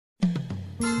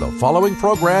The following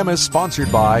program is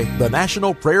sponsored by the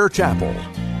National Prayer Chapel.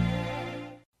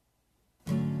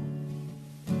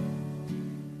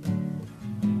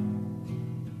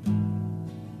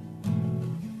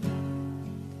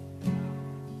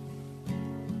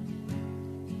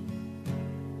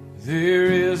 There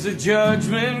is a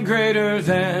judgment greater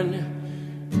than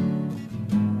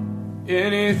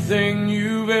anything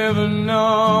you've ever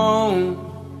known,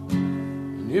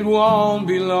 and it won't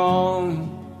be long.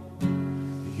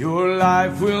 Your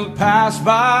life will pass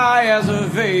by as a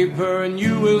vapor, and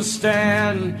you will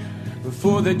stand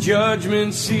before the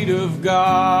judgment seat of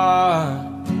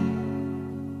God.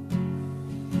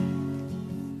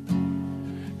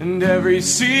 And every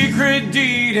secret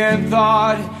deed and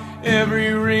thought,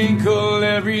 every wrinkle,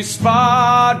 every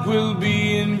spot will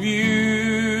be in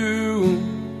view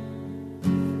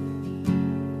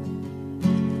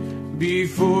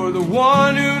before the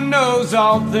one who knows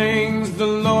all things, the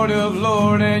Lord of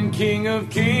Lords and King of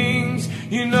Kings.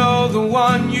 You know, the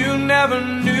one you never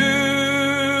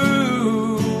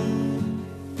knew.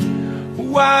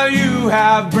 While you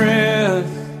have breath,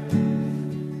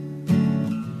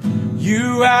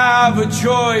 you have a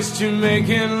choice to make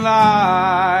in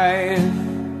life.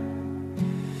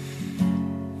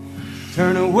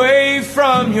 Turn away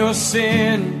from your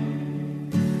sin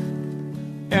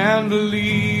and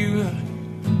believe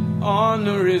on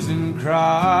the risen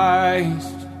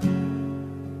Christ.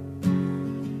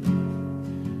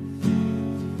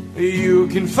 You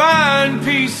can find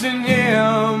peace in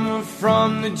Him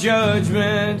from the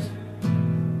judgment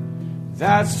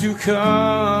that's to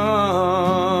come.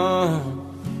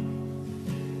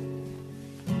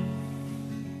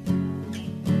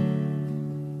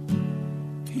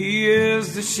 He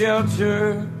is the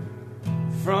shelter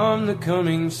from the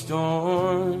coming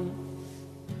storm.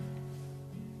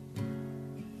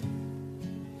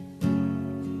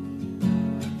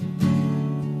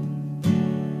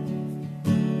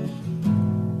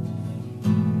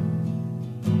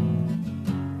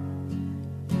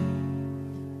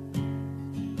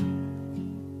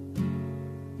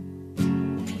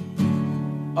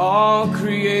 All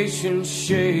creation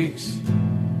shakes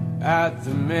at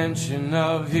the mention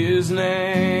of His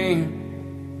name.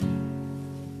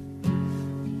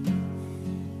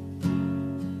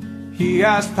 He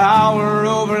has power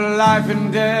over life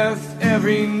and death.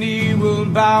 Every knee will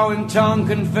bow and tongue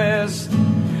confess.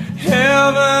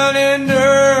 Heaven and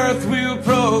earth will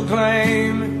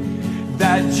proclaim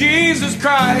that Jesus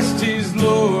Christ is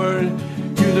Lord.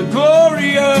 To the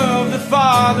glory of the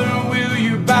Father, will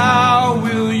you bow?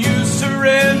 Will you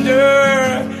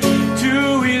surrender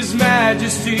to His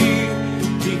majesty?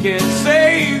 He can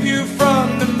save you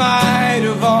from the might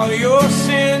of all your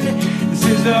sin. This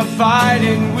is the fight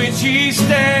in which He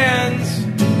stands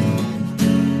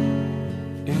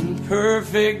in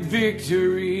perfect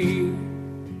victory.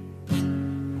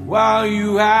 While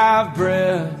you have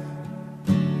breath,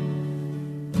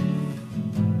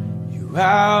 you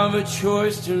have a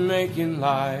choice to make in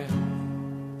life.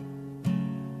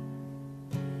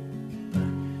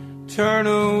 Turn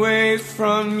away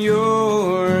from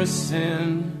your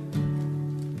sin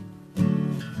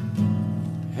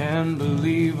and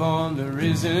believe on the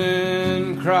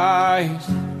risen Christ.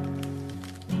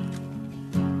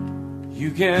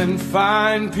 You can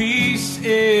find peace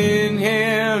in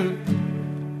Him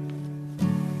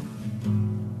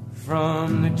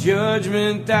from the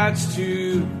judgment that's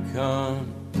to come.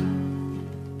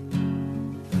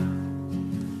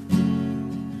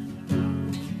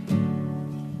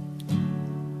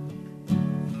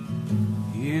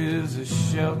 He is a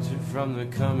shelter from the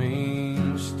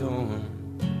coming storm.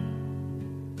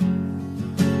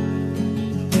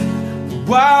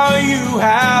 While you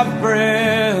have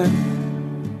breath,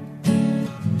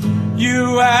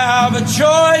 you have a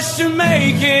choice to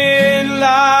make in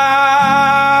life.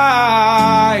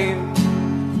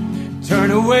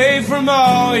 Turn away from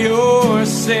all your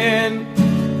sin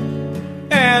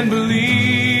and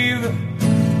believe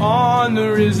on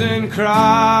the risen Christ.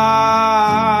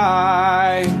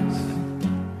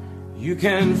 You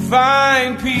can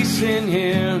find peace in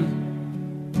Him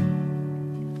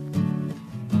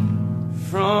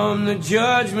from the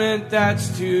judgment that's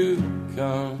to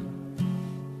come.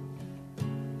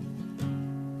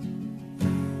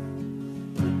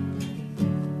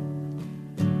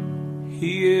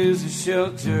 He is a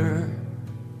shelter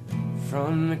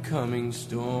from the coming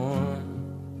storm.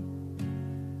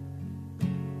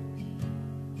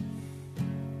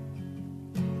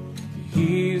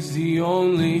 He's the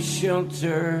only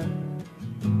shelter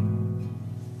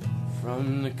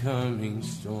from the coming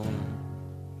storm.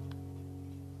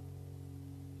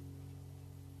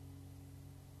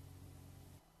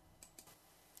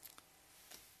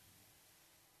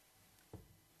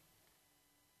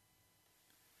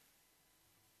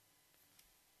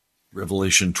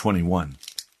 Revelation 21.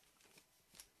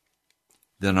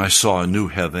 Then I saw a new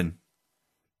heaven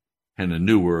and a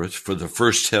new earth, for the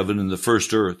first heaven and the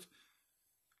first earth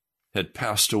had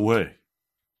passed away,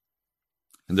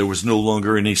 and there was no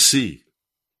longer any sea.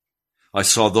 I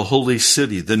saw the holy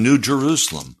city, the new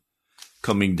Jerusalem,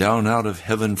 coming down out of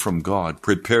heaven from God,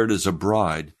 prepared as a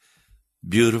bride,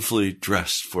 beautifully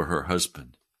dressed for her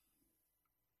husband.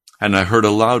 And I heard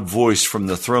a loud voice from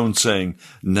the throne saying,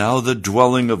 "Now the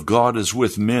dwelling of God is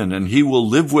with men, and he will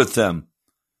live with them.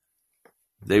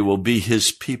 They will be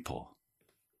his people,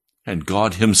 and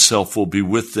God himself will be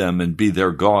with them and be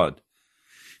their God.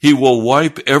 He will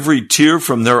wipe every tear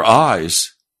from their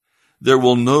eyes. There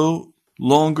will no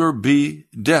longer be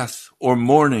death or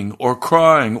mourning or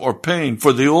crying or pain,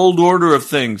 for the old order of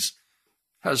things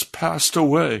has passed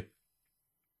away."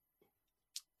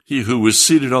 He who was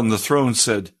seated on the throne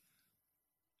said,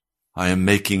 "I am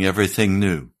making everything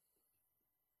new."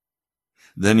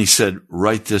 Then he said,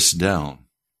 "Write this down,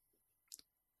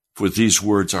 for these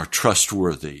words are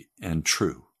trustworthy and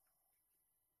true."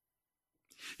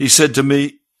 He said to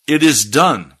me, "It is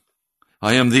done.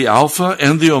 I am the Alpha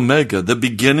and the Omega, the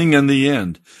beginning and the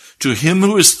end. To him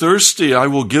who is thirsty, I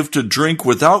will give to drink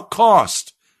without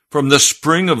cost from the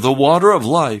spring of the water of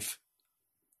life.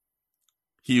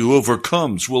 He who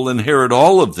overcomes will inherit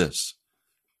all of this,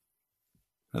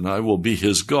 and I will be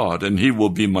his God, and he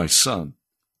will be my son.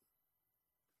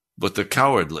 But the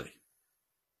cowardly,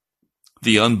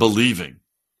 the unbelieving,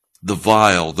 the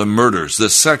vile, the murderers,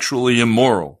 the sexually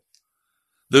immoral,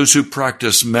 those who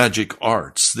practice magic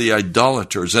arts, the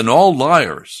idolaters, and all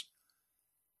liars,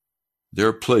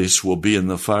 their place will be in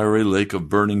the fiery lake of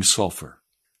burning sulfur.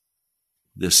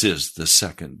 This is the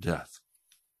second death."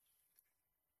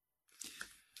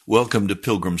 Welcome to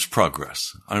Pilgrim's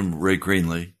Progress. I'm Ray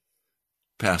Greenlee,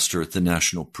 pastor at the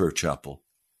National Prayer Chapel.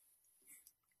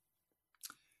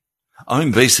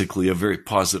 I'm basically a very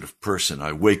positive person.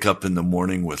 I wake up in the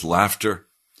morning with laughter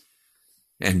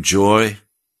and joy.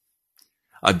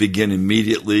 I begin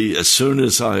immediately, as soon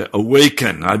as I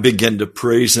awaken, I begin to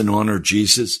praise and honor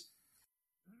Jesus.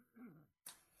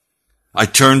 I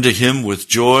turn to him with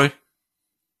joy.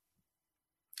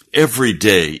 Every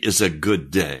day is a good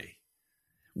day.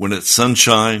 When it's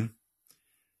sunshine,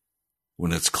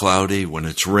 when it's cloudy, when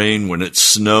it's rain, when it's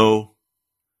snow,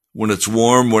 when it's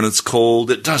warm, when it's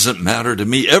cold, it doesn't matter to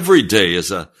me. Every day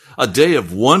is a day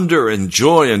of wonder and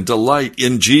joy and delight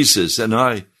in Jesus, and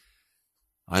I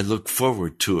look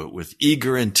forward to it with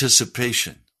eager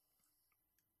anticipation.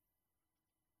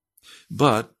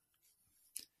 But,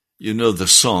 you know the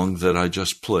song that I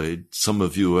just played. Some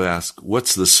of you ask,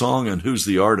 what's the song and who's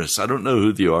the artist? I don't know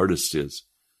who the artist is.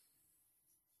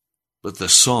 But the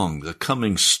song, The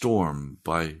Coming Storm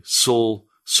by Soul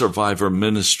Survivor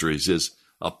Ministries, is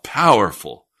a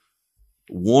powerful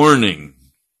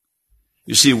warning.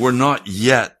 You see, we're not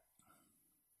yet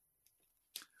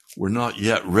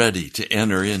ready to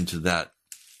enter into that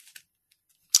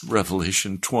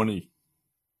Revelation 20,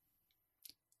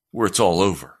 where it's all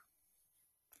over.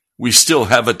 We still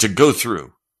have it to go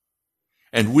through.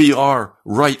 And we are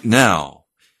right now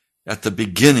at the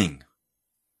beginning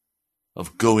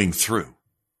of going through.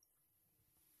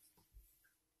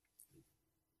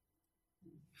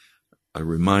 I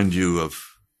remind you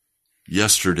of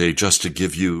yesterday just to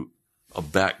give you a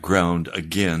background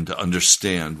again to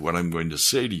understand what I'm going to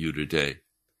say to you today.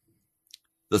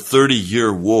 The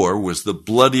 30-year war was the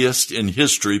bloodiest in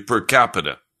history per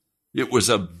capita. It was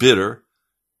a bitter,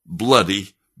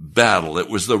 bloody battle. It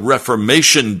was the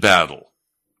Reformation battle.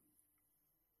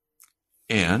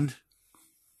 And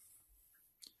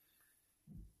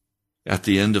at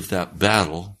the end of that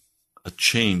battle, a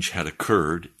change had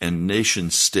occurred and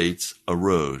nation-states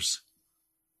arose.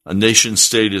 A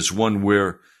nation-state is one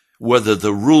where whether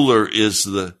the ruler is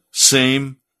the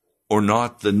same or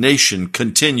not, the nation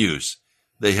continues.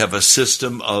 They have a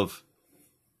system of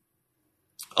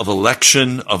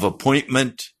election, of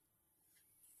appointment.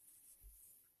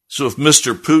 So if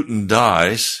Mr. Putin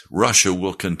dies, Russia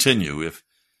will continue. If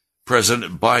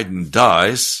President Biden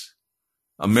dies,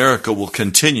 America will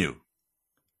continue.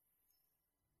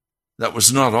 That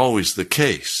was not always the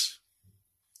case.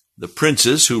 The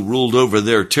princes who ruled over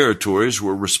their territories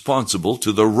were responsible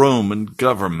to the Roman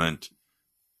government.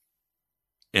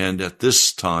 And at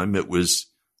this time, it was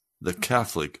the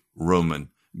Catholic Roman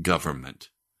government.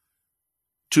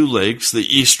 Two legs, the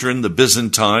Eastern, the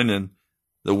Byzantine, and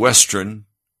the Western,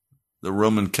 the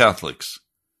Roman Catholics.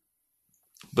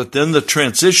 But then the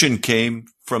transition came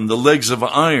from the legs of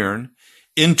iron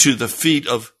into the feet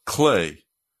of clay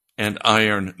and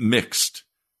iron mixed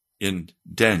in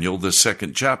Daniel, the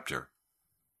 2nd chapter.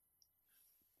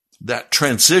 that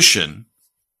transition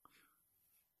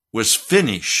was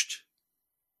finished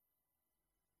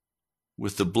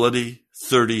with the bloody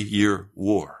 30-year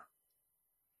war.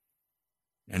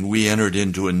 And we entered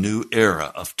into a new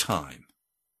era of time.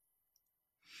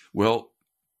 Well,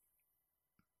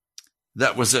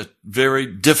 that was a very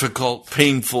difficult,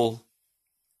 painful,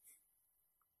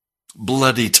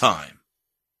 bloody time.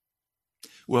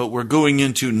 Well, we're going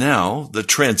into now the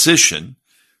transition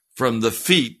from the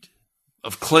feet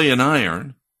of clay and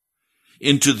iron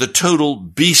into the total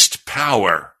beast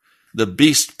power. The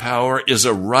beast power is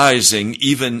arising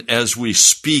even as we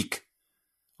speak.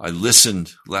 I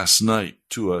listened last night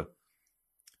to an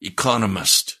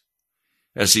economist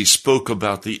as he spoke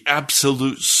about the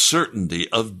absolute certainty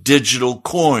of digital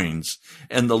coins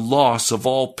and the loss of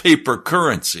all paper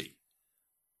currency.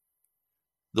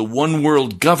 The one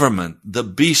world government, the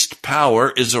beast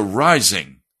power, is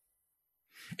arising,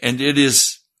 and it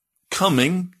is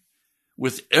coming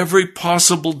with every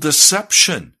possible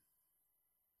deception.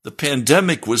 The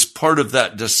pandemic was part of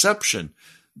that deception.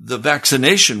 The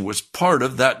vaccination was part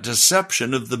of that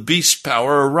deception of the beast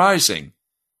power arising.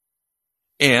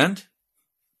 And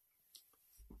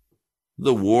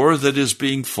the war that is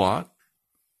being fought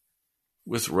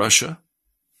with Russia,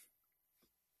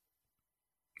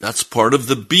 that's part of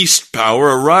the beast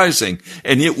power arising,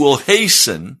 and it will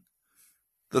hasten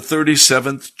the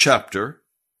 37th chapter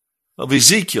of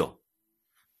Ezekiel.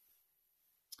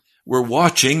 We're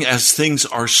watching as things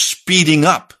are speeding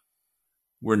up.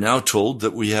 We're now told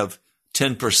that we have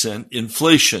 10%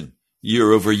 inflation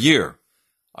year over year.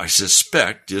 I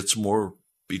suspect it's more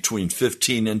between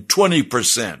 15 and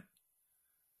 20%.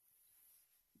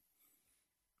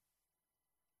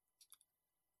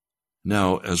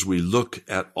 Now, as we look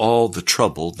at all the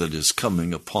trouble that is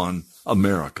coming upon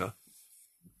America,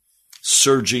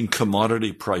 surging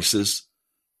commodity prices,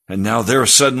 and now they're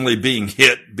suddenly being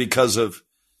hit because of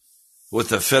what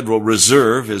the Federal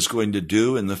Reserve is going to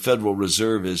do, and the Federal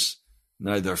Reserve is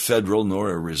neither federal nor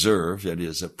a reserve. It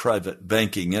is a private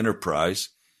banking enterprise.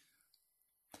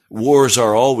 Wars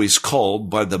are always called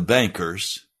by the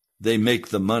bankers. They make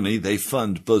the money. They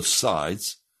fund both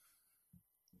sides.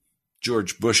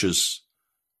 George Bush's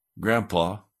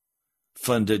grandpa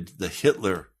funded the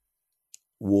Hitler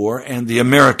War and the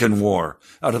American War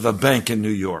out of a bank in New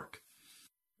York.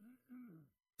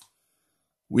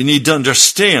 We need to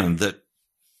understand that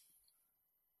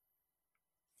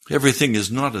everything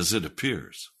is not as it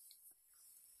appears.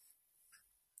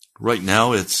 Right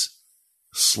now, it's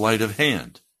sleight of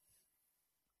hand.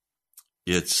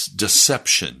 It's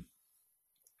deception.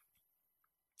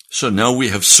 So now we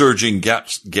have surging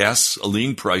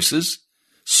gasoline prices,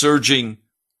 surging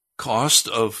cost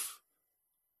of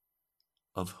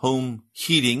home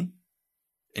heating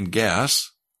and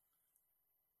gas.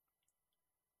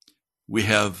 We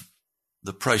have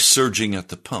the price surging at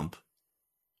the pump.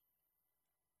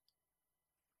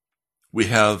 We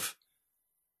have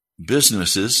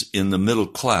businesses in the middle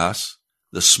class,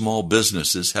 the small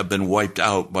businesses, have been wiped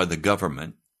out by the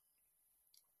government.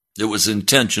 It was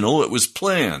intentional. It was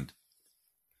planned.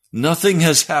 Nothing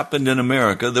has happened in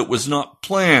America that was not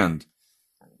planned.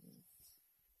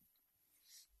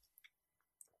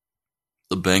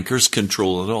 The bankers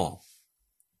control it all.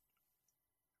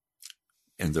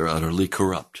 And they're utterly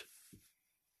corrupt.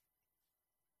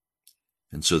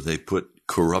 And so they put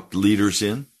corrupt leaders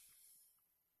in.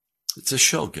 It's a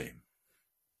shell game.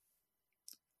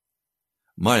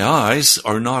 My eyes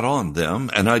are not on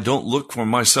them, and I don't look for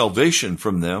my salvation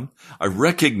from them. I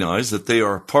recognize that they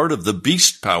are a part of the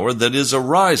beast power that is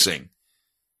arising.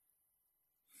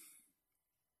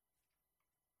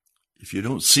 If you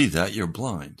don't see that, you're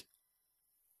blind.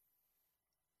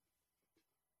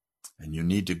 And you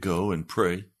need to go and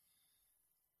pray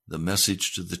the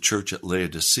message to the church at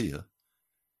Laodicea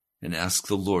and ask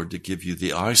the Lord to give you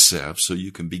the eye salve so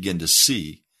you can begin to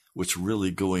see what's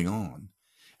really going on.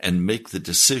 And make the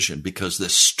decision, because the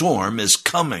storm is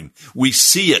coming. We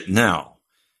see it now.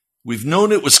 We've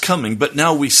known it was coming, but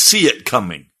now we see it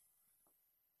coming.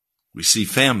 We see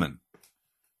famine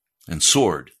and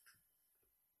sword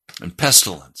and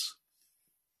pestilence.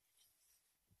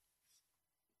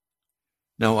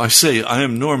 Now I say I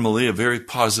am normally a very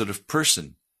positive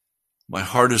person. My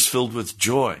heart is filled with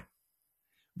joy.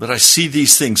 But I see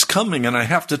these things coming and I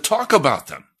have to talk about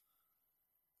them.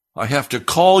 I have to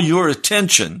call your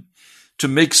attention to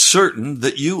make certain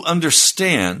that you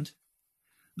understand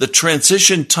the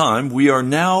transition time. We are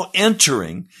now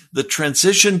entering the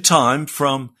transition time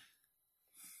from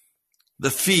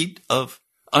the feet of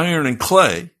iron and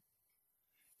clay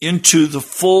into the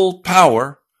full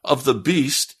power of the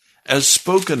beast as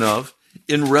spoken of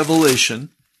in Revelation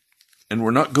and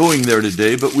we're not going there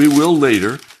today, but we will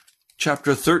later,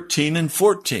 chapter 13 and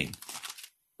 14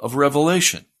 of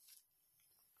Revelation.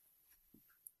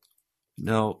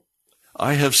 Now,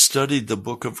 I have studied the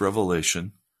book of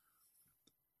Revelation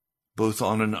both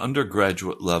on an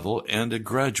undergraduate level and a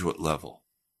graduate level.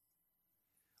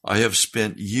 I have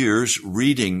spent years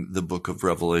reading the book of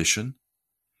Revelation,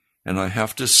 and I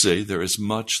have to say there is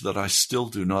much that I still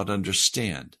do not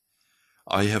understand.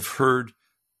 I have heard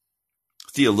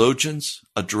theologians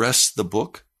address the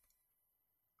book.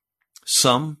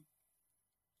 Some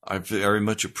I very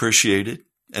much appreciated,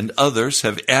 and others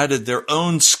have added their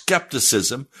own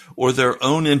skepticism or their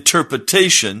own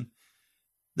interpretation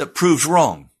that proves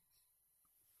wrong.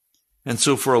 And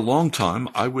so for a long time,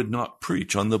 I would not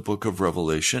preach on the book of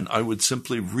Revelation. I would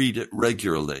simply read it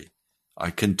regularly.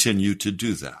 I continue to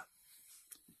do that.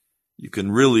 You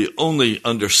can really only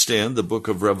understand the book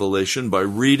of Revelation by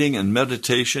reading and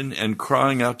meditation and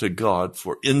crying out to God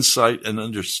for insight and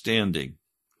understanding.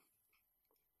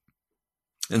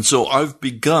 And so I've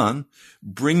begun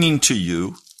bringing to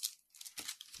you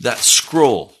that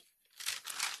scroll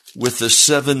with the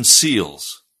 7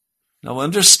 seals. Now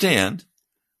understand,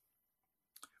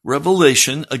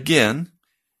 Revelation, again,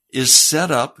 is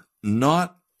set up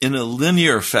not in a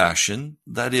linear fashion.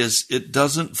 That is, it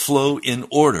doesn't flow in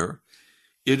order.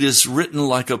 It is written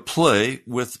like a play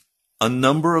with a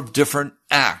number of different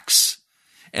acts.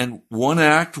 And one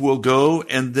act will go,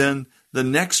 and then the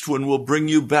next one will bring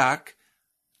you back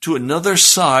to another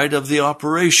side of the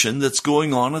operation that's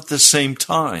going on at the same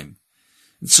time.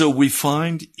 And so we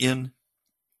find in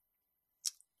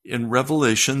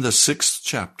Revelation, the 6th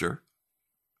chapter,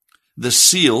 the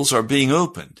seals are being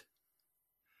opened.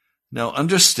 Now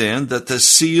understand that the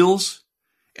seals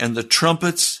and the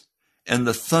trumpets and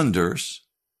the thunders,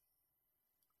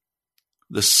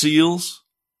 the seals,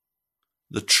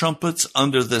 the trumpets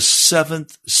under the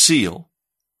 7th seal,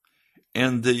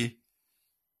 and the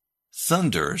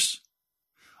thunders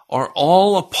are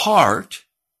all a part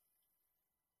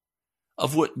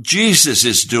of what Jesus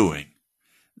is doing.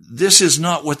 This is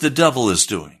not what the devil is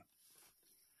doing.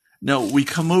 Now, we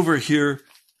come over here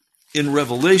in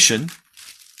Revelation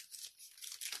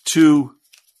to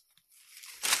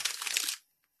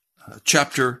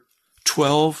chapter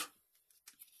 12,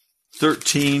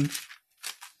 13,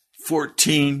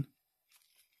 14,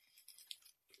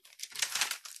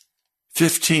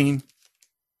 15.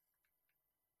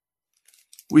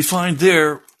 We find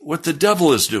there what the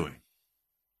devil is doing.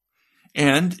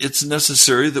 And it's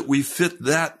necessary that we fit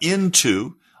that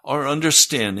into our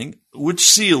understanding, which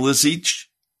seal is each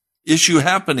issue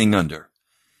happening under.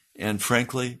 And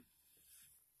frankly,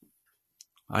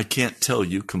 I can't tell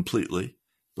you completely,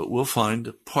 but we'll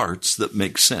find parts that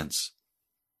make sense.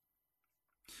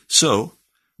 So,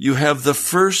 you have the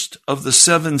first of the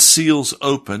 7 seals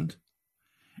opened,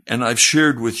 and I've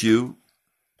shared with you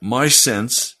my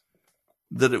sense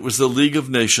that it was the League of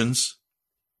Nations,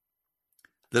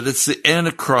 that it's the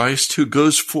Antichrist who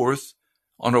goes forth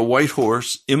on a white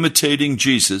horse imitating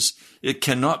Jesus. It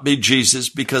cannot be Jesus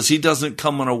because he doesn't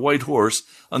come on a white horse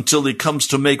until he comes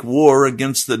to make war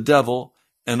against the devil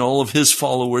and all of his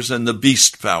followers and the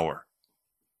beast power,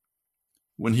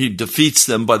 when he defeats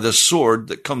them by the sword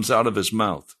that comes out of his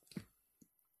mouth.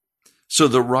 So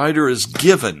the rider is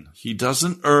given. He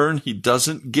doesn't earn. He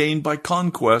doesn't gain by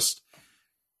conquest.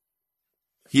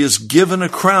 He is given a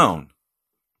crown,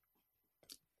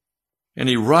 and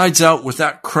he rides out with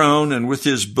that crown and with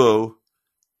his bow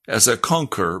as a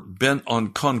conqueror bent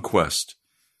on conquest.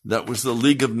 That was the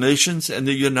League of Nations and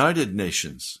the United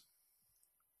Nations.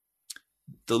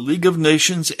 The League of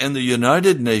Nations and the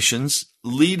United Nations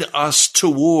lead us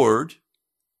toward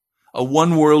a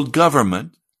one-world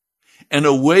government and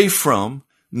away from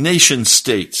nation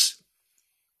states.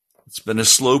 It's been a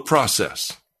slow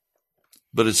process,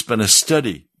 but it's been a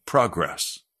steady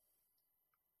progress.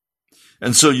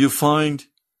 And so you find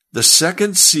the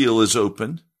 2nd seal is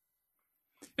opened,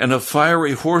 and a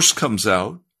fiery horse comes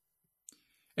out,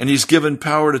 and he's given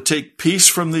power to take peace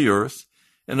from the earth.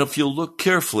 And if you'll look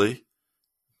carefully,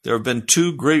 there have been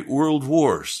 2 great world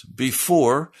wars.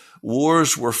 Before,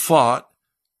 wars were fought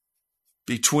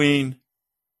between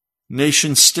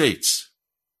nation states,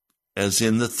 as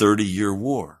in the 30-Year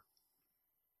War.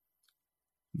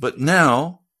 But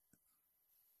now,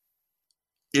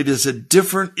 it is a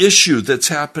different issue that's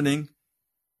happening.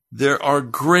 There are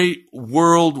great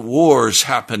world wars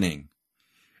happening,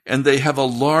 and they have a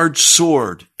large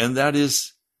sword, and that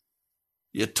is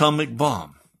the atomic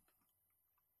bomb.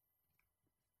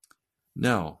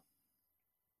 Now,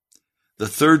 the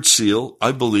 3rd seal,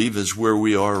 I believe, is where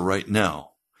we are right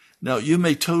now. Now, you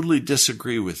may totally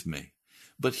disagree with me,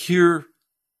 But hear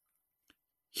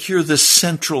the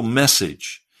central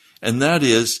message, and that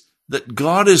is that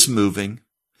God is moving,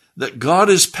 that God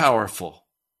is powerful.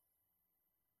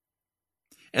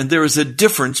 And there is a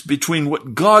difference between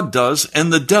what God does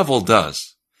and the devil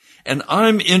does. And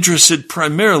I'm interested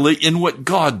primarily in what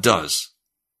God does.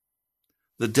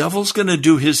 The devil's going to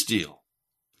do his deal.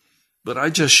 But I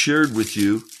just shared with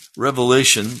you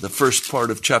Revelation, the first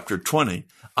part of chapter 20.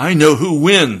 I know who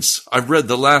wins. I've read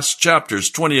the last chapters,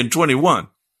 20 and 21.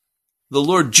 The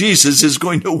Lord Jesus is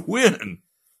going to win.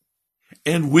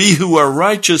 And we who are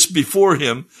righteous before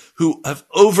him, who have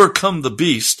overcome the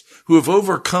beast, who have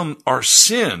overcome our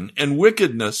sin and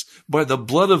wickedness by the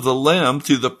blood of the Lamb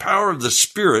through the power of the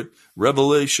Spirit,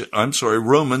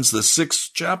 Romans, the 6th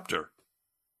chapter.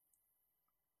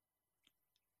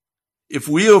 If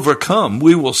we overcome,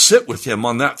 we will sit with him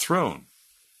on that throne.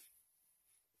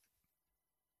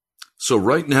 So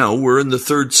right now, we're in the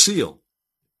third seal.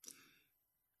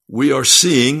 We are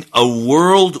seeing a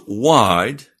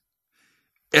worldwide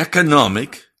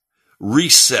economic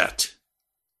reset.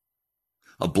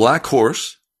 A black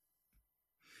horse,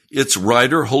 its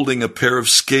rider holding a pair of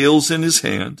scales in his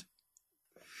hand,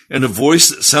 and a voice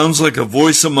that sounds like a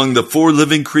voice among the four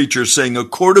living creatures saying, a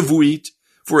quart of wheat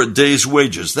for a day's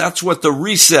wages. That's what the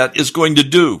reset is going to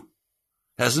do.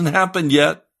 Hasn't happened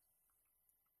yet.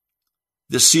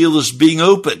 The seal is being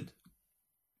opened.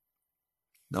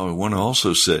 Now, I want to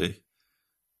also say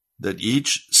that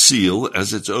each seal,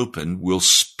 as it's opened, will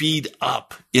speed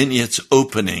up in its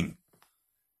opening.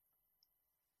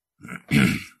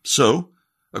 So,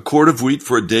 a quart of wheat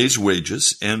for a day's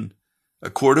wages, and a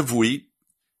quart of wheat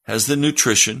has the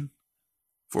nutrition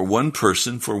for one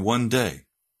person for one day.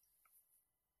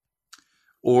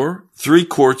 Or 3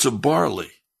 quarts of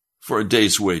barley for a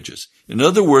day's wages. In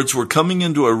other words, we're coming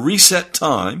into a reset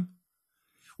time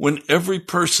when every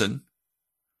person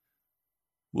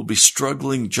will be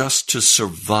struggling just to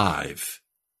survive.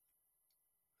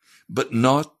 But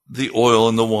not the oil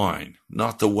and the wine,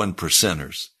 not the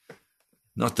 1%ers,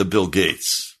 not the Bill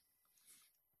Gates,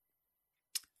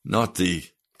 not the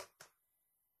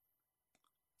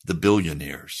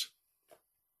billionaires.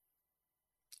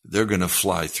 They're going to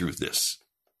fly through this.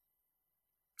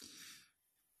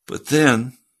 But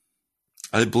then,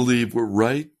 I believe we're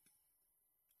right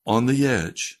on the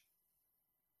edge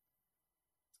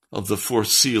of the 4th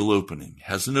seal opening.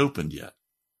 Hasn't opened yet.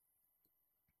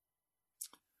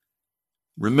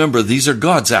 Remember, these are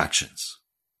God's actions.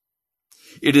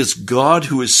 It is God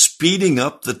who is speeding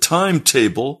up the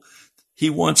timetable. He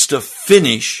wants to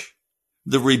finish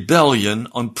the rebellion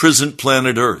on prison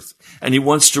planet Earth, and he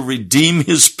wants to redeem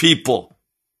his people.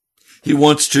 He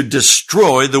wants to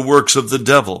destroy the works of the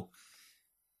devil.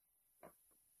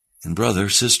 And brother,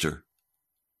 sister,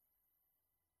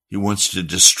 he wants to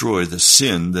destroy the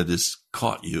sin that has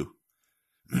caught you.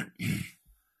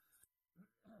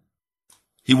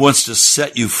 He wants to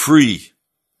set you free.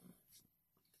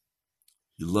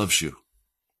 He loves you.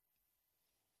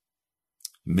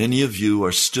 Many of you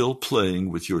are still playing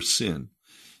with your sin.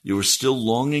 You are still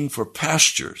longing for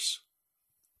pastures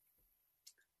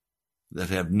that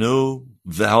have no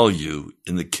value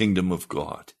in the kingdom of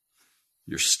God.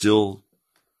 You're still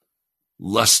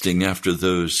lusting after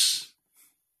those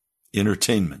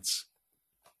entertainments,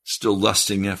 still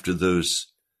lusting after those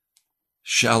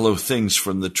shallow things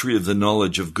from the tree of the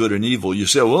knowledge of good and evil. You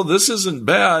say, well, this isn't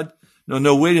bad.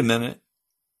 No, wait a minute.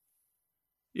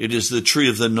 It is the tree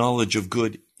of the knowledge of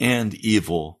good and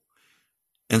evil.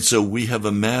 And so we have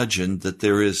imagined that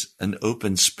there is an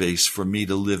open space for me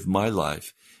to live my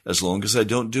life as long as I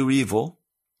don't do evil,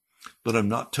 but I'm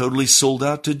not totally sold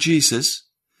out to Jesus.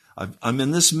 I'm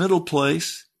in this middle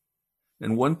place.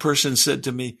 And one person said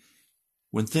to me,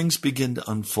 when things begin to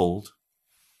unfold,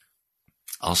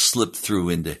 I'll slip through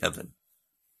into heaven.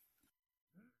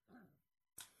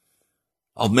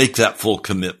 I'll make that full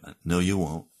commitment. No, you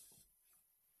won't.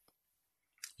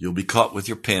 You'll be caught with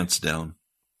your pants down.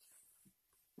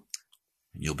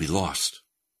 And you'll be lost.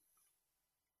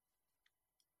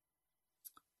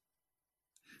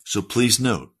 So please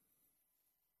note,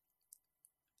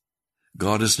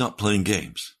 God is not playing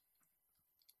games.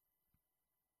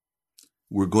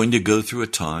 We're going to go through a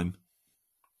time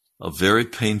of very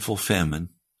painful famine,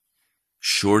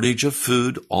 shortage of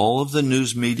food. All of the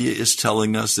news media is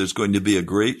telling us there's going to be a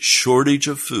great shortage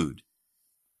of food.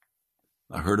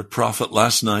 I heard a prophet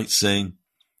last night saying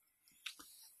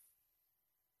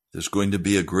there's going to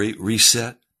be a great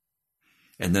reset,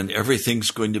 and then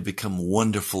everything's going to become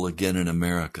wonderful again in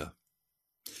America.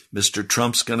 Mr.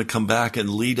 Trump's going to come back and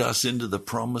lead us into the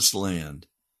promised land.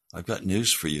 I've got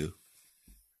news for you.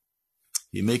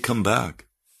 He may come back,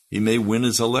 He may win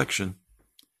his election,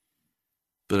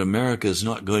 but America is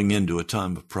not going into a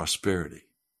time of prosperity.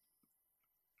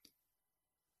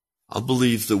 I'll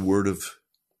believe the word of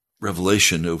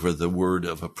revelation over the word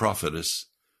of a prophetess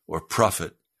or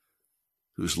prophet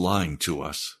who's lying to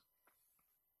us.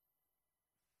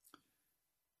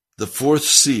 The fourth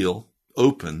seal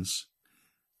opens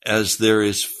as there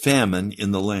is famine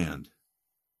in the land.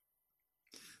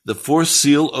 The fourth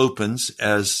seal opens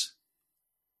as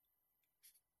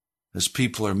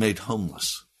people are made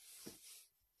homeless,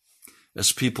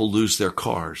 as people lose their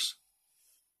cars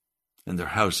and their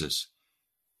houses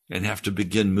and have to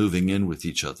begin moving in with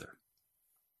each other.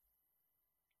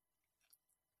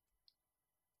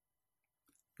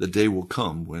 The day will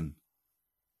come when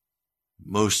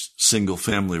most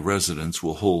single-family residents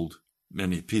will hold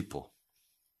many people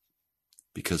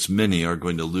because many are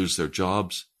going to lose their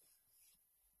jobs.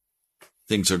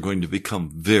 Things are going to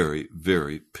become very,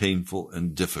 very painful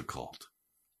and difficult.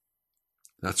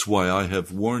 That's why I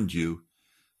have warned you,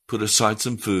 put aside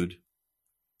some food,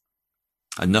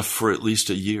 enough for at least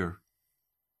a year.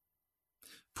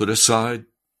 Put aside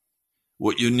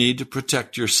what you need to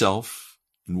protect yourself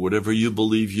and whatever you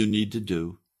believe you need to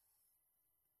do.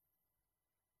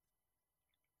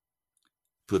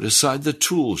 Put aside the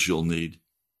tools you'll need.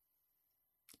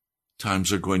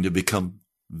 Times are going to become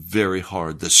very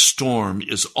hard. The storm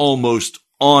is almost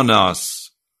on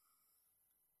us.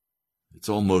 It's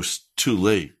almost too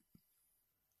late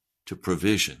to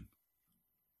provision.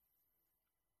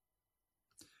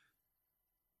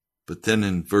 But then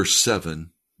in verse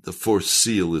 7, the fourth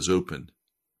seal is opened.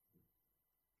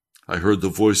 I heard the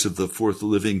voice of the fourth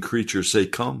living creature say,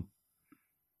 "Come."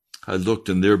 I looked,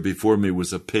 and there before me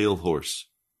was a pale horse.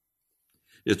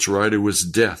 Its rider was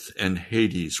Death, and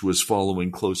Hades was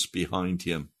following close behind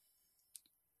him.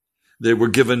 They were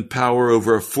given power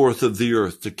over a fourth of the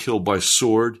earth to kill by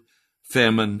sword,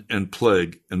 famine, and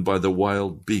plague, and by the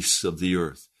wild beasts of the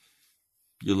earth.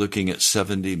 You're looking at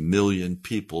 70 million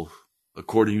people,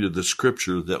 according to the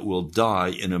scripture, that will die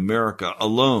in America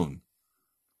alone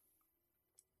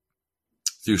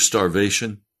through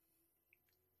starvation,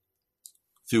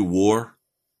 through war,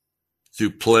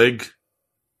 through plague,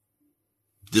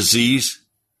 disease.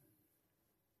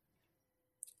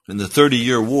 In the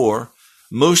 30-year war,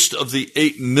 most of the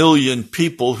 8 million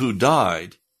people who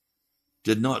died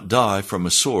did not die from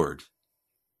a sword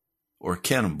or a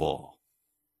cannonball.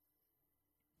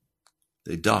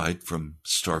 They died from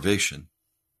starvation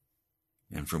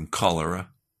and from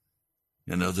cholera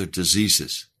and other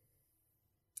diseases.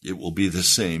 It will be the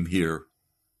same here.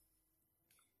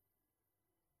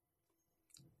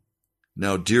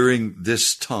 Now, during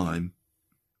this time,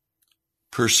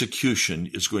 persecution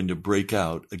is going to break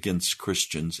out against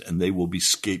Christians, and they will be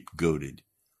scapegoated.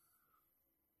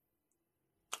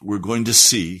 We're going to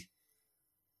see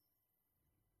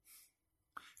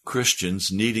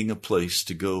Christians needing a place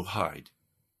to go hide.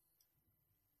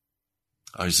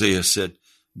 Isaiah said,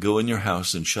 "Go in your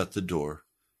house and shut the door,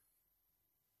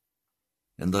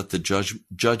 and let the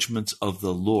judgments of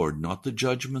the Lord," not the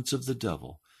judgments of the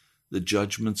devil, the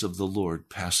judgments of the Lord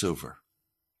pass over.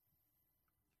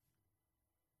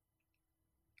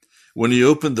 When he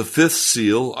opened the fifth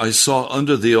seal, I saw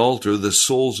under the altar the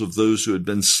souls of those who had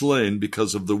been slain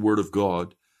because of the word of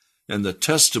God and the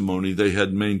testimony they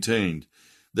had maintained.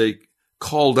 They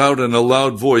called out in a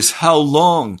loud voice, "How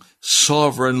long,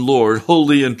 sovereign Lord,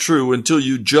 holy and true, until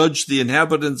you judge the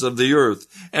inhabitants of the earth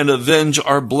and avenge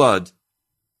our blood?"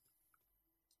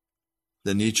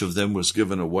 Then each of them was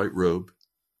given a white robe,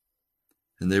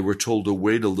 and they were told to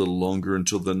wait a little longer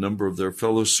until the number of their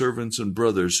fellow servants and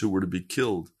brothers who were to be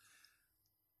killed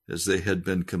as they had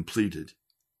been completed.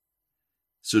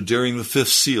 So during the fifth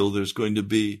seal, there's going to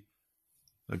be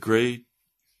a great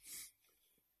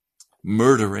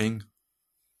murdering,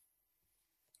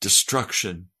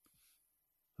 destruction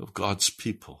of God's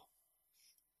people.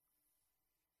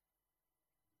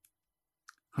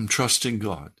 I'm trusting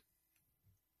God.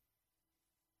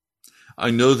 I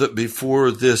know that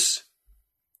before this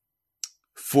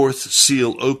fourth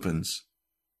seal opens,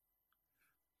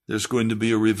 there's going to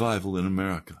be a revival in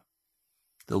America.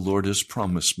 The Lord has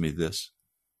promised me this.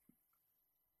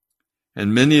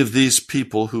 And many of these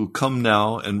people who come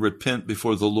now and repent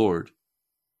before the Lord,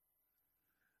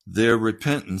 their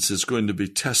repentance is going to be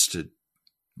tested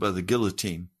by the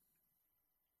guillotine,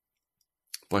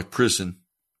 by prison,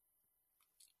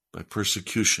 by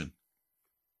persecution.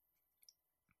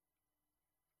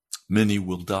 Many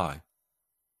will die.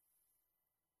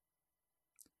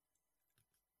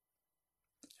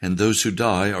 And those who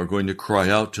die are going to cry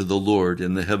out to the Lord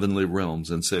in the heavenly realms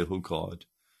and say, "Oh God,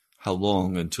 how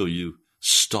long until you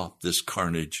stop this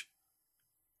carnage.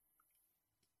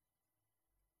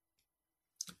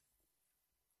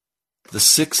 The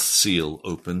sixth seal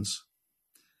opens.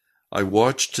 I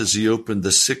watched as he opened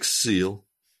the sixth seal.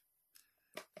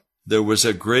 There was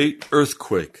a great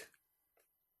earthquake.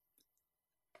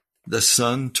 The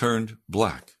sun turned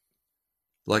black,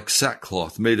 like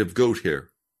sackcloth made of goat hair,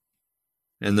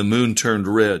 and the moon turned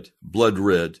red, blood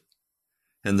red,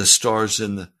 and the stars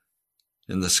in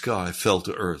the sky fell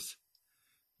to earth.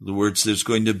 In other words, there's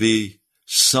going to be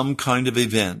some kind of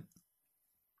event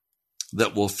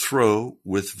that will throw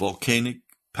with volcanic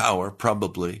power,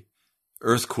 probably,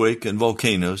 earthquake and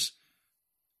volcanoes,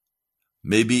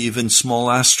 maybe even small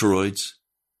asteroids,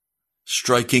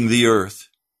 striking the earth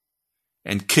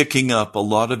and kicking up a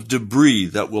lot of debris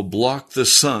that will block the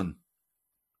sun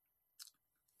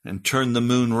and turn the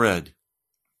moon red.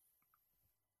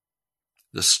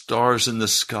 The stars in the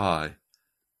sky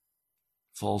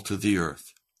fall to the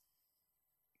earth.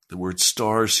 The word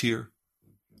stars here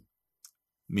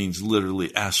means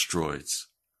literally asteroids,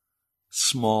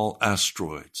 small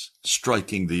asteroids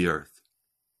striking the earth.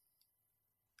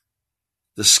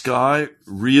 The sky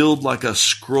reeled like a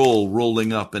scroll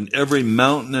rolling up, and every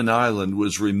mountain and island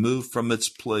was removed from its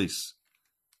place.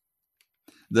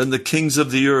 Then the kings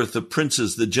of the earth, the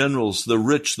princes, the generals, the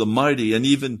rich, the mighty, and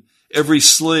even every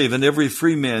slave and every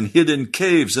free man hid in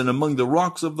caves and among the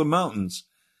rocks of the mountains.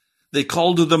 They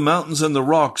called to the mountains and the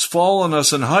rocks, "Fall on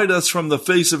us and hide us from the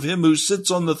face of him who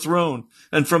sits on the throne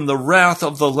and from the wrath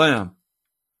of the Lamb.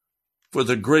 For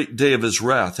the great day of his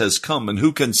wrath has come, and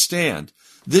who can stand?"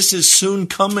 This is soon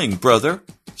coming, brother,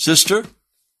 sister.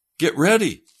 Get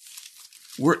ready.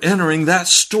 We're entering that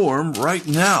storm right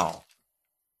now.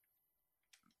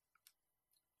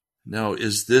 Now,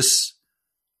 is this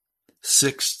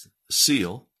sixth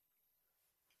seal?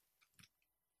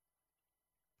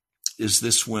 Is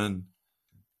this when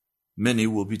many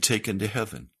will be taken to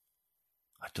heaven?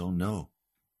 I don't know.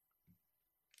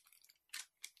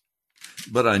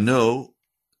 But I know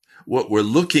what we're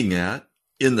looking at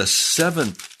in the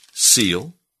seventh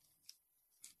seal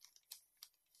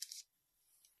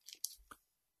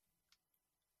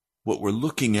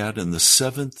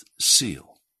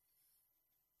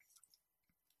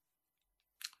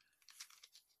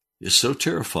is so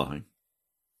terrifying,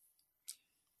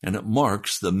 and it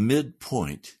marks the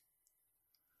midpoint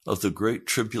of the Great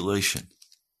Tribulation.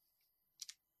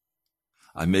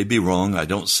 I may be wrong, I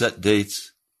don't set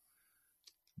dates,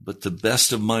 but to the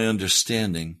best of my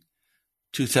understanding,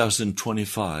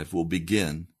 2025 will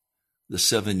begin the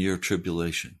 7-year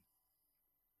tribulation.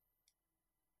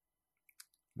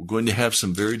 We're going to have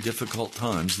some very difficult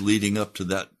times leading up to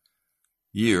that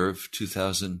year of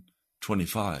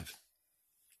 2025.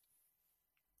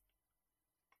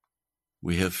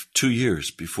 We have 2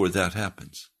 years before that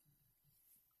happens.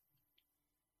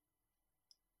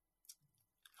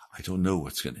 I don't know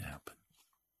what's going to happen.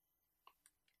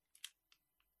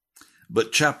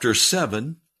 But chapter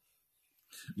 7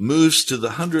 moves to the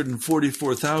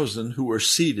 144,000 who are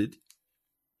seated.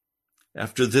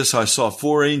 After this, I saw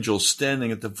 4 angels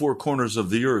standing at the 4 corners of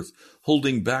the earth,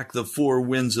 holding back the 4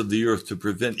 winds of the earth to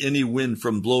prevent any wind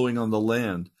from blowing on the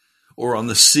land or on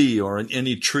the sea or in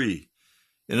any tree.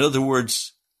 In other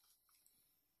words,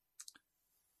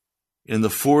 in the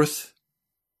 4th,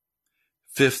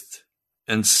 5th,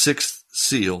 and 6th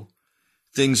seal,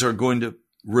 things are going to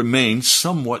remain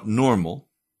somewhat normal,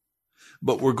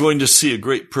 but we're going to see a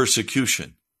great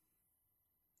persecution,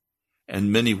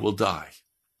 and many will die.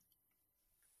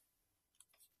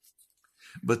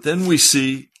 But then we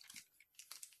see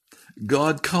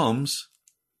God comes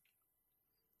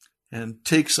and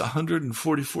takes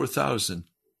 144,000,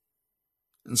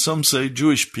 and some say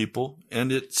Jewish people,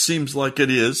 and it seems like it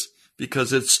is,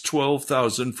 because it's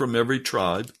 12,000 from every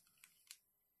tribe.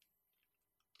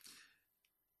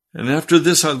 And after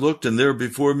this I looked, and there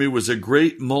before me was a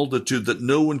great multitude that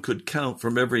no one could count,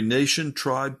 from every nation,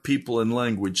 tribe, people, and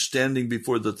language, standing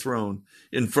before the throne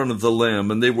in front of the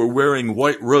Lamb. And they were wearing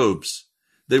white robes.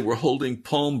 They were holding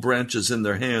palm branches in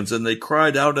their hands, and they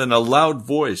cried out in a loud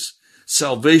voice,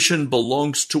 "Salvation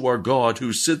belongs to our God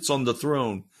who sits on the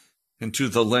throne and to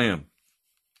the Lamb."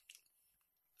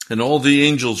 And all the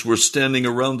angels were standing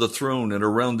around the throne and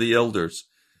around the elders,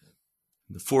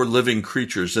 the 4 living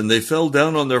creatures, and they fell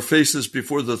down on their faces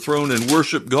before the throne and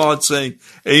worshiped God, saying,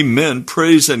 "Amen,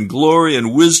 praise and glory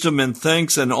and wisdom and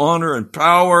thanks and honor and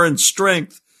power and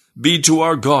strength be to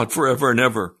our God forever and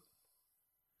ever."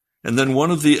 And then one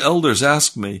of the elders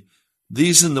asked me,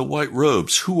 "These in the white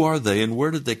robes, who are they and where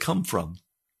did they come from?"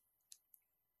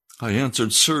 I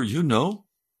answered, "Sir, you know."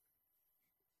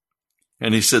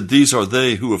 And he said, these are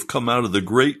they who have come out of the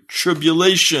great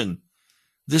tribulation.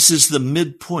 This is the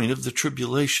midpoint of the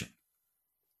tribulation.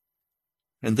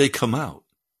 And they come out.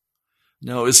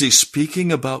 Now, is he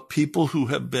speaking about people who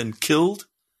have been killed?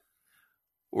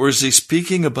 Or is he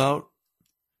speaking about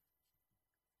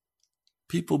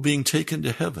people being taken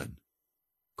to heaven?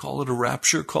 Call it a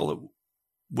rapture, call it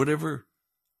whatever.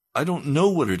 I don't know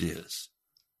what it is.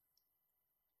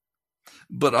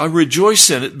 But I rejoice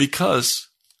in it because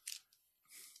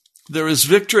there is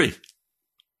victory.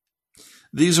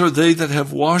 These are they that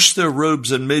have washed their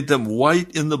robes and made them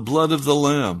white in the blood of the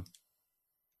Lamb.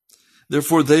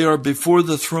 Therefore they are before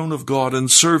the throne of God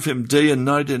and serve him day and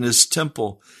night in his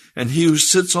temple. And he who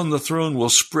sits on the throne will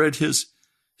spread his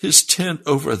tent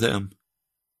over them.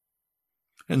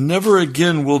 And never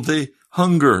again will they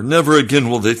hunger, never again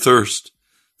will they thirst.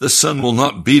 The sun will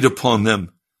not beat upon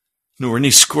them, nor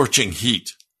any scorching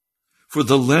heat. For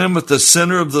the Lamb at the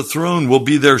center of the throne will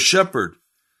be their shepherd.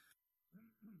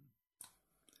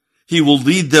 He will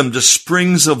lead them to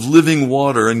springs of living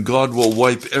water, and God will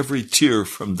wipe every tear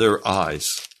from their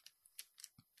eyes.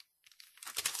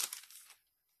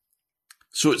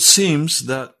 So it seems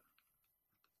that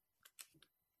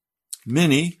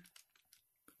many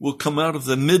will come out of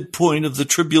the midpoint of the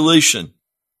tribulation.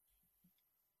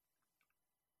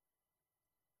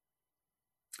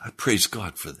 I praise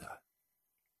God for that.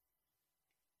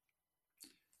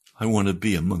 I want to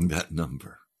be among that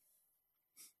number.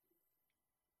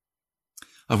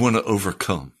 I want to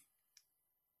overcome.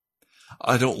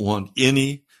 I don't want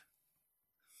any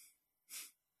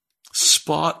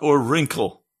spot or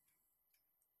wrinkle.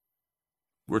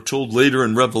 We're told later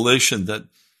in Revelation that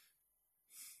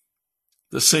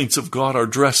the saints of God are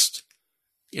dressed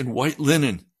in white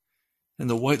linen, and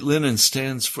the white linen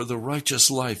stands for the righteous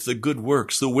life, the good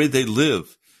works, the way they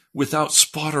live, without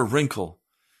spot or wrinkle.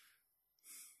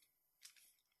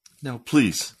 Now,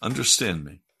 please understand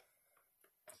me.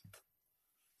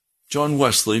 John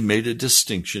Wesley made a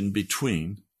distinction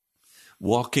between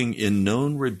walking in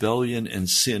known rebellion and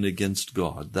sin against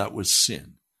God. That was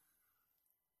sin.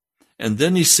 And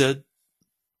then he said,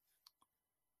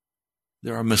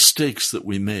 there are mistakes that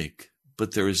we make,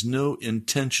 but there is no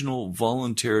intentional,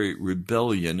 voluntary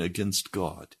rebellion against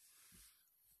God.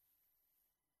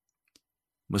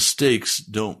 Mistakes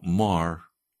don't mar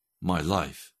my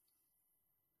life.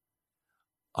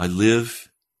 I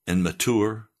live and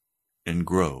mature and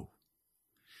grow.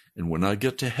 And when I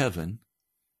get to heaven,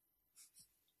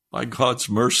 by God's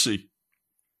mercy,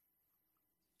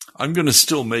 I'm going to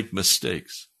still make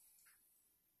mistakes.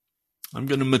 I'm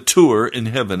going to mature in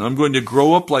heaven. I'm going to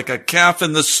grow up like a calf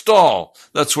in the stall.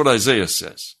 That's what Isaiah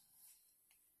says.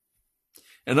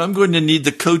 And I'm going to need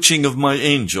the coaching of my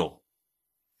angel,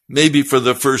 maybe for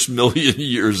the first 1,000,000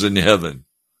 years in heaven,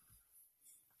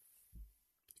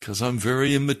 because I'm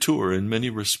very immature in many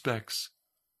respects.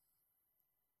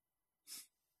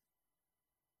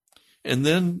 And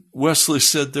then Wesley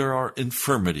said there are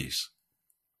infirmities.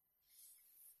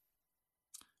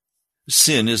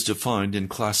 Sin is defined in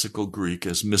classical Greek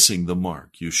as missing the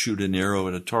mark. You shoot an arrow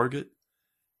at a target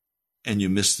and you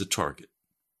miss the target.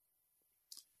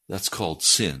 That's called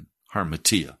sin,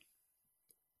 harmatia.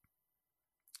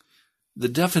 The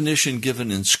definition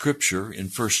given in Scripture in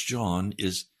 1 John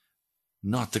is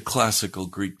not the classical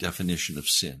Greek definition of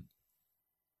sin.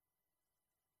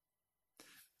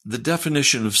 The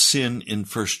definition of sin in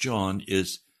 1 John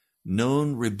is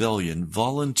known rebellion,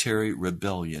 voluntary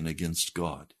rebellion against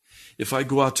God. If I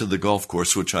go out to the golf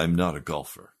course, which I'm not a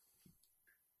golfer,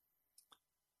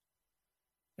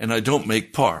 and I don't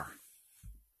make par,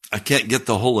 I can't get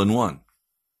the hole in one.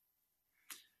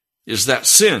 Is that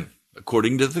sin?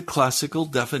 According to the classical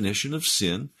definition of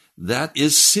sin, that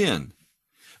is sin.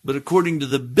 But according to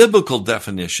the biblical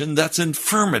definition, that's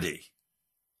infirmity.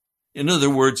 In other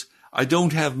words, I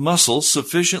don't have muscles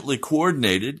sufficiently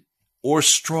coordinated or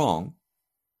strong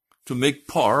to make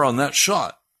par on that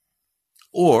shot.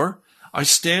 Or I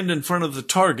stand in front of the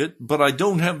target, but I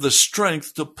don't have the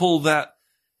strength to pull that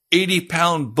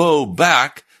 80-pound bow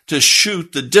back to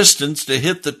shoot the distance to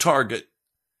hit the target.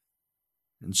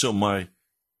 And so my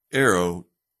arrow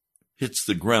hits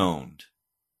the ground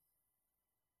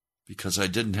because I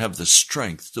didn't have the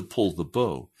strength to pull the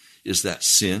bow. Is that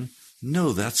sin?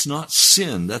 No, that's not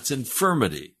sin. That's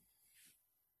infirmity.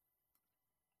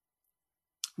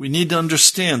 We need to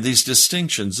understand these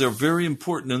distinctions. They're very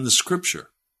important in the Scripture.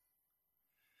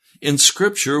 In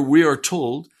Scripture, we are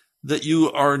told that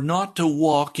you are not to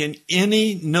walk in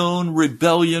any known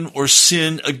rebellion or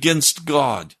sin against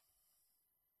God.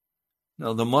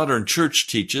 Now, the modern church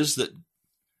teaches that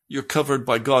you're covered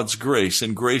by God's grace,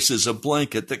 and grace is a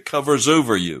blanket that covers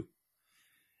over you.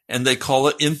 and they call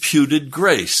it imputed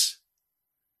grace.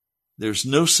 There's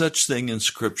no such thing in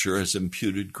Scripture as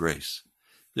imputed grace.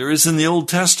 There is in the Old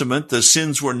Testament. The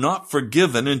sins were not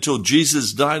forgiven until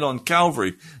Jesus died on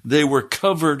Calvary. They were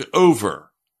covered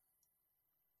over.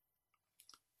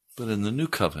 But in the New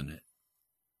Covenant,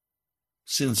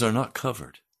 sins are not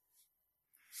covered.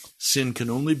 Sin can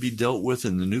only be dealt with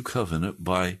in the New Covenant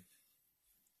by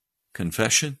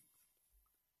confession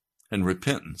and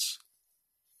repentance,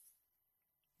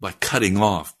 by cutting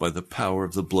off by the power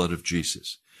of the blood of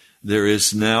Jesus. There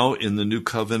is now in the New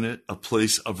Covenant a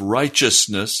place of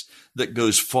righteousness that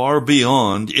goes far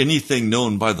beyond anything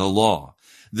known by the law.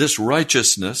 This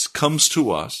righteousness comes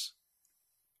to us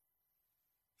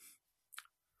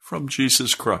from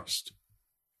Jesus Christ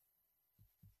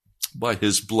by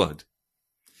his blood.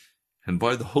 And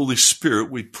by the Holy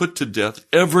Spirit, we put to death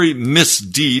every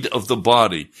misdeed of the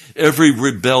body, every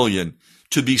rebellion.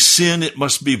 To be sin, it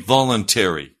must be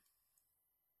voluntary.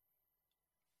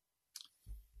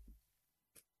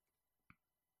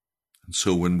 And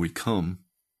so when we come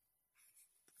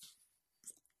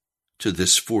to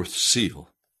this fourth seal,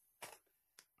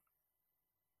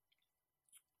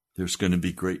 there's going to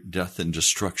be great death and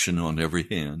destruction on every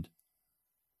hand.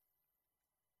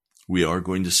 We are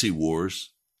going to see wars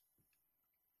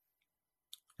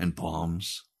and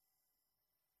bombs.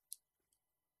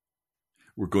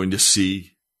 We're going to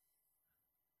see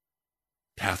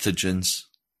pathogens,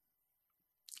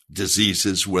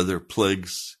 diseases, whether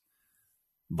plagues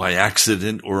by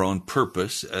accident or on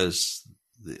purpose, as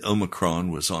the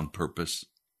Omicron was on purpose,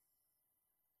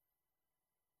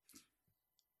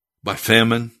 by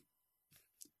famine,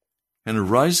 and a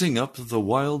rising up of the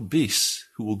wild beasts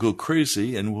who will go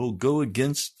crazy and will go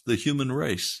against the human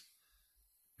race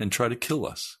and try to kill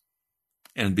us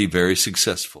and be very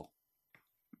successful.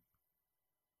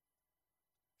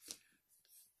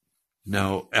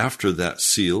 Now, after that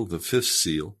seal, the fifth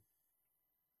seal,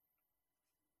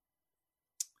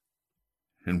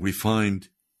 and we find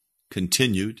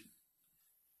continued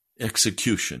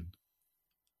execution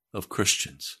of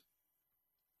Christians.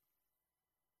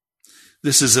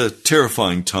 This is a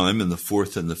terrifying time in the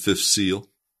fourth and the fifth seal.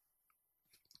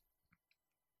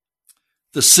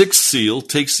 The sixth seal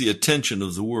takes the attention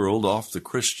of the world off the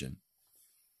Christian,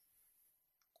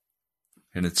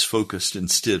 and it's focused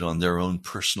instead on their own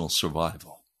personal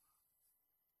survival,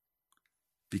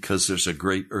 because there's a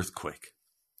great earthquake.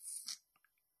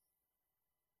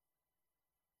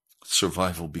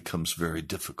 Survival becomes very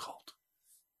difficult.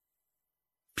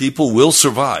 People will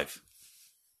survive.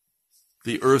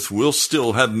 The earth will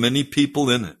still have many people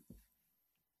in it,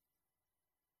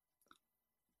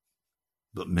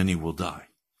 but many will die.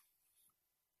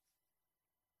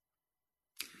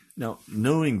 Now,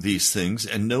 knowing these things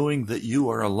and knowing that you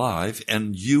are alive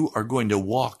and you are going to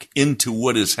walk into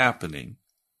what is happening,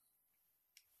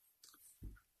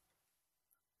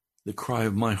 the cry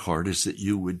of my heart is that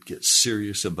you would get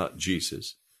serious about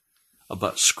Jesus,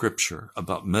 about Scripture,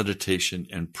 about meditation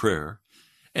and prayer,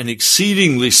 and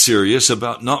exceedingly serious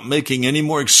about not making any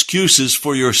more excuses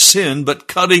for your sin, but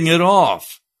cutting it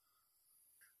off.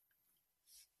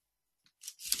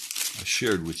 I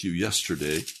shared with you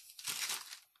yesterday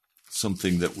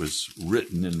something that was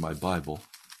written in my Bible.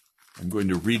 I'm going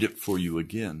to read it for you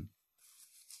again.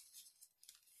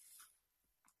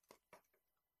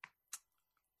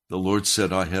 The Lord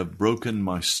said, I have broken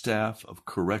my staff of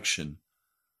correction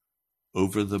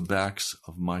over the backs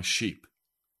of my sheep,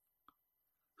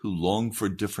 who long for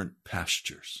different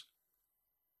pastures.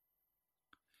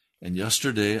 And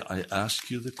yesterday I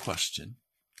asked you the question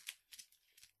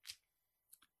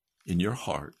in your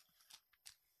heart,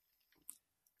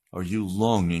 are you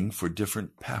longing for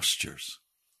different pastures?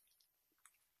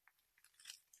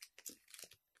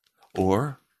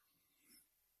 Or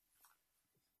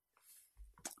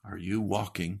are you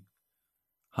walking,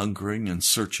 hungering and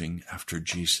searching after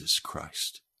Jesus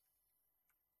Christ?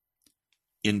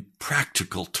 In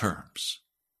practical terms,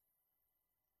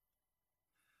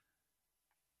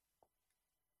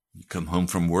 you come home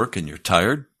from work and you're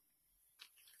tired.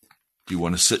 Do you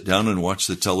want to sit down and watch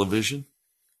the television?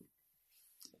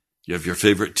 Do you have your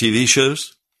favorite TV shows?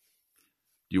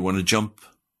 Do you want to jump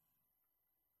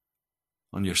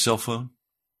on your cell phone?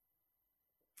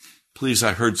 Please,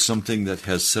 I heard something that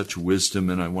has such wisdom,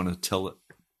 and I want to tell it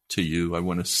to you. I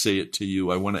want to say it to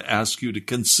you. I want to ask you to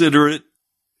consider it.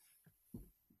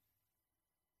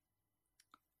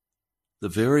 The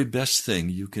very best thing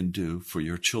you can do for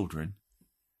your children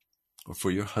or for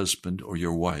your husband or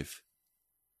your wife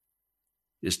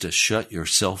is to shut your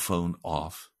cell phone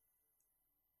off.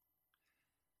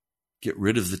 Get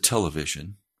rid of the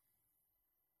television.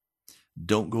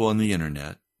 Don't go on the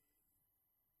internet.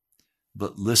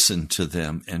 but listen to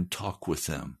them and talk with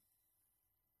them.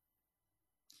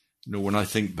 You know, when I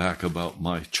think back about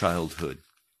my childhood,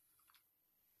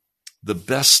 the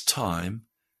best time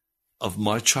of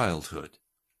my childhood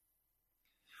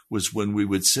was when we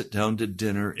would sit down to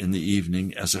dinner in the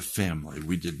evening as a family.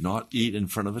 We did not eat in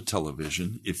front of a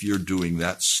television. If you're doing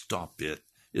that, stop it.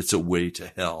 It's a way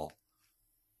to hell.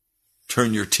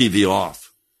 Turn your TV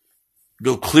off.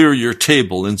 Go clear your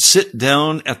table and sit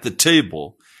down at the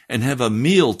table and have a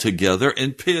meal together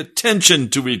and pay attention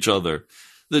to each other.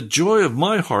 The joy of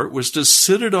my heart was to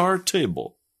sit at our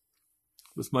table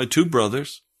with my two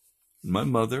brothers, my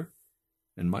mother,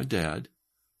 and my dad.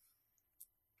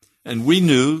 And we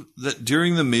knew that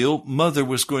during the meal, Mother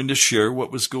was going to share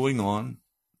what was going on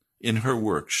in her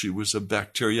work. She was a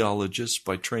bacteriologist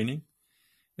by training,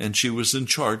 and she was in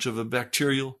charge of a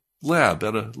bacterial lab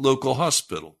at a local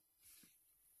hospital.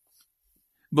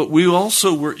 But we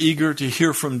also were eager to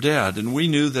hear from Dad, and we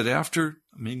knew that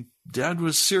Dad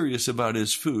was serious about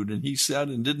his food, and he sat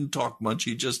and didn't talk much,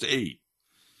 he just ate.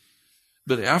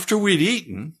 But after we'd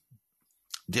eaten,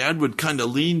 Dad would kind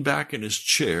of lean back in his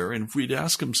chair, and if we'd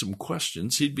ask him some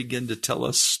questions, he'd begin to tell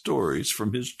us stories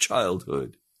from his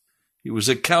childhood. He was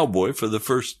a cowboy for the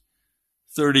first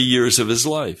 30 years of his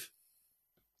life.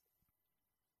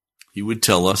 He would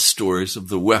tell us stories of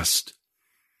the West,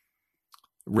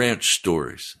 ranch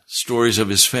stories, stories of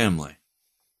his family,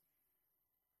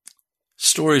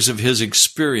 stories of his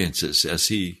experiences as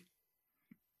he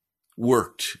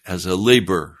worked as a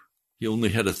laborer. He only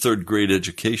had a third-grade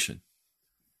education,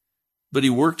 but he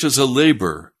worked as a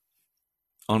laborer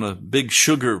on a big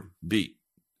sugar beet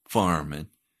farm in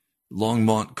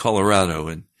Longmont, Colorado,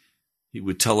 and he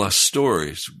would tell us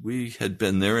stories. We had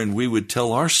been there, and we would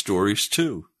tell our stories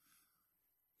too.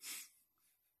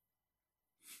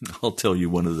 I'll tell you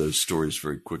one of those stories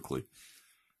very quickly.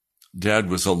 Dad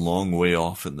was a long way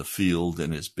off in the field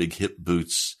in his big hip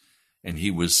boots, and he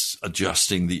was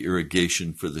adjusting the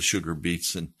irrigation for the sugar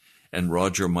beets. And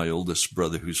Roger, my oldest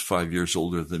brother, who's 5 years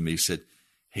older than me, said,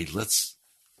 "Hey, let's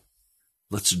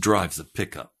drive the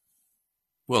pickup."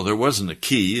 Well, there wasn't a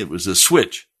key, it was a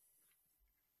switch.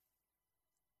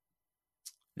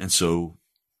 And so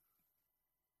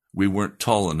we weren't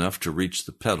tall enough to reach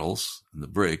the pedals and the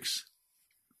brakes.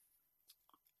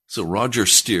 So Roger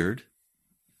steered.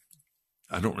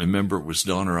 I don't remember it was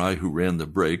Don or I who ran the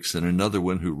brakes, and another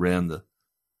one who ran the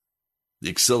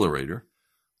accelerator.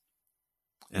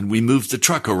 And we moved the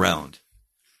truck around.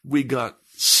 We got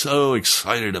so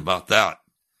excited about that.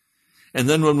 And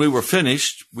then when we were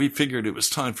finished, we figured it was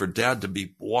time for Dad to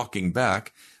be walking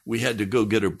back. We had to go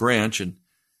get a branch and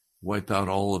wipe out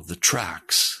all of the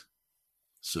tracks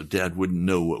so Dad wouldn't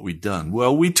know what we'd done.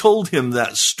 Well, we told him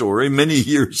that story many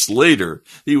years later.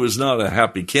 He was not a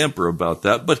happy camper about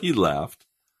that, but he laughed.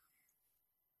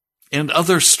 And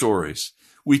other stories.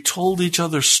 We told each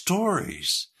other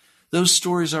stories. Those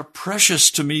stories are precious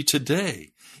to me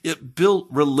today. It built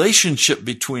relationship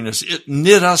between us. It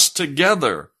knit us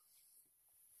together.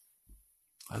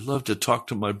 I love to talk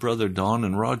to my brother Don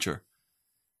and Roger.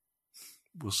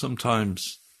 We'll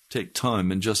sometimes take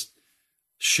time and just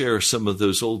share some of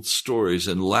those old stories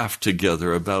and laugh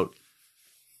together about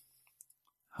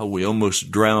how we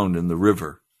almost drowned in the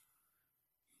river.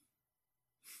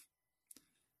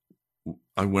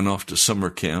 I went off to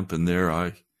summer camp, and there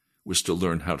I was to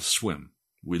learn how to swim.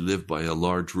 We lived by a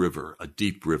large river, a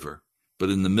deep river, but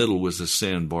in the middle was a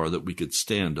sandbar that we could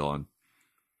stand on.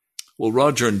 Well,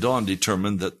 Roger and Don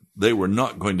determined that they were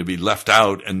not going to be left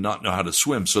out and not know how to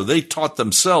swim, so they taught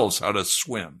themselves how to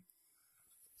swim.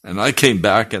 And I came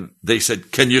back and they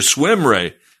said, "Can you swim,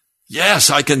 Ray?" "Yes,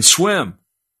 I can swim."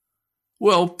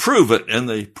 "Well, prove it." And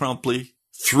they promptly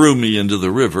threw me into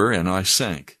the river and I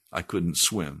sank. I couldn't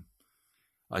swim.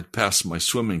 I'd passed my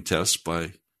swimming test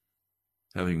by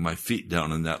having my feet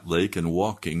down in that lake and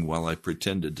walking while I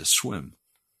pretended to swim.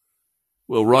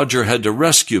 Well, Roger had to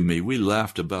rescue me. We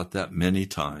laughed about that many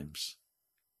times.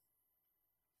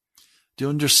 Do you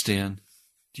understand?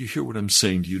 Do you hear what I'm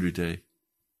saying to you today?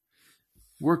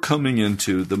 We're coming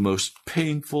into the most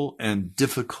painful and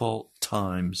difficult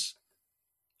times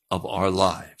of our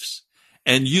lives.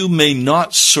 And you may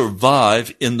not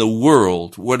survive in the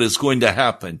world what is going to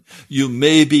happen. You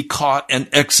may be caught and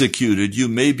executed. You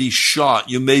may be shot.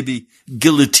 You may be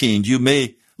guillotined. You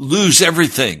may lose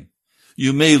everything.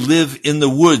 You may live in the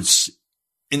woods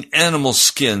in animal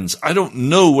skins. I don't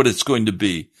know what it's going to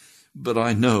be, but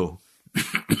I know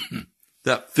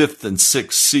that fifth and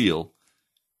sixth seal,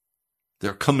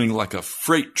 they're coming like a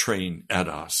freight train at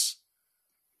us.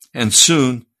 And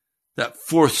soon, that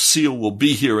fourth seal will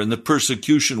be here and the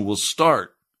persecution will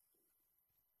start.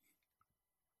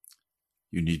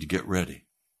 You need to get ready.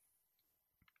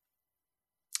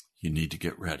 You need to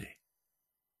get ready.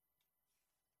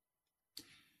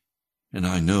 And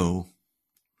I know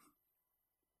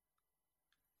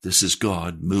this is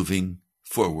God moving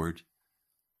forward,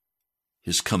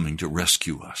 His coming to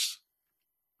rescue us.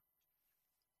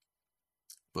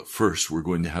 But first, we're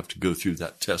going to have to go through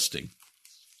that testing.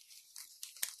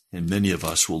 And many of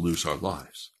us will lose our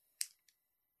lives.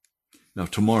 Now,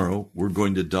 tomorrow, we're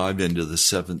going to dive into the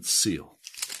seventh seal.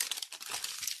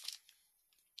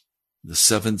 The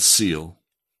seventh seal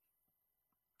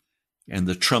and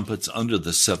the trumpets under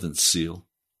the seventh seal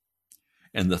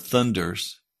and the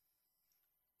thunders,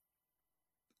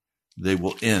 they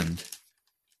will end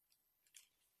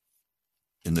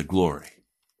in the glory.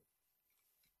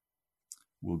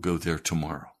 We'll go there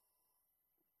tomorrow.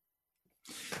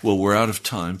 Well, we're out of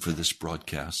time for this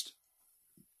broadcast.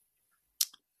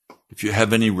 If you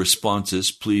have any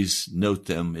responses, please note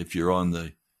them. If you're on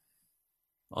the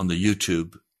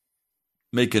YouTube,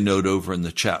 make a note over in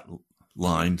the chat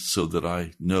line so that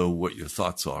I know what your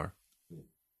thoughts are.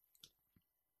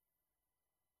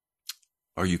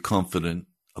 Are you confident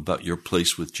about your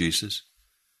place with Jesus?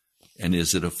 And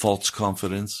is it a false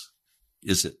confidence?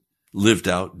 Is it lived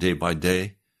out day by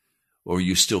day? Or are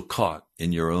you still caught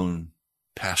in your own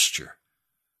pasture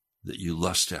that you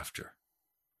lust after?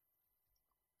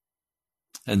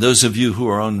 And those of you who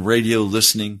are on radio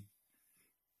listening,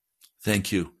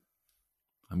 thank you.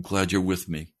 I'm glad you're with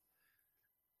me.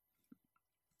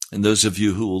 And those of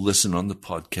you who will listen on the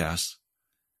podcast,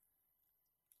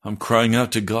 I'm crying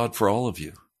out to God for all of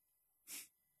you.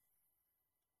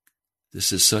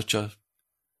 This is such a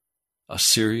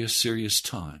serious, serious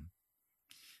time.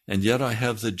 And yet I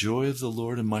have the joy of the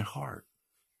Lord in my heart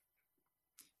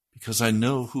because I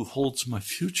know who holds my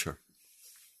future.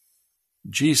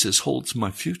 Jesus holds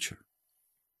my future.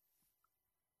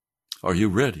 Are you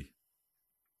ready?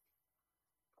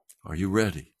 Are you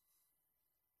ready?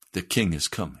 The King is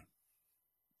coming.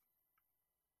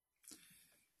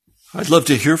 I'd love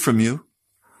to hear from you.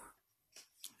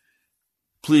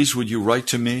 Please, would you write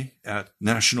to me at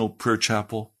National Prayer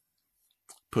Chapel,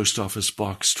 Post Office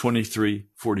Box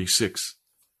 2346,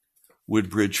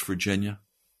 Woodbridge, Virginia,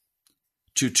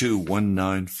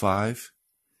 22195.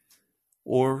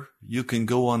 Or you can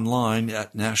go online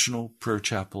at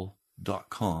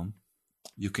nationalprayerchapel.com.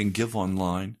 You can give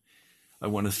online. I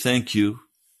want to thank you,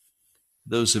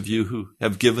 those of you who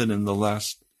have given in the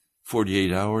last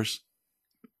 48 hours.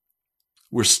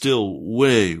 We're still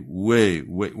way,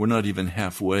 we're not even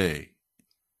halfway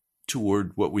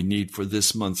toward what we need for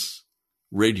this month's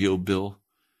radio bill.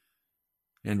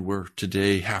 And we're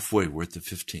today halfway, we're at the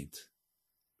 15th.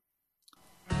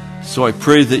 So I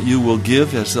pray that you will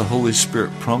give as the Holy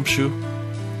Spirit prompts you.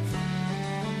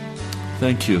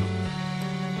 Thank you.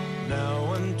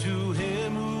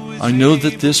 I know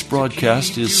that this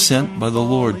broadcast is sent by the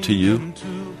Lord to you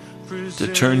to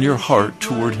turn your heart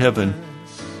toward heaven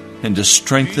and to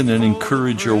strengthen and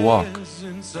encourage your walk.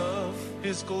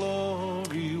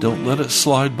 Don't let it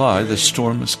slide by. The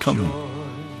storm is coming.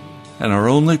 And our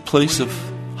only place of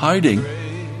hiding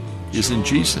is in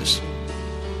Jesus.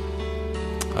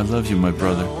 I love you, my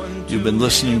brother. You've been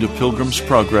listening to Pilgrim's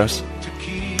Progress.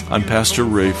 I'm Pastor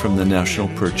Ray from the National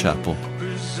Prayer Chapel.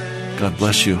 God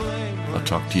bless you. I'll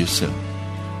talk to you soon.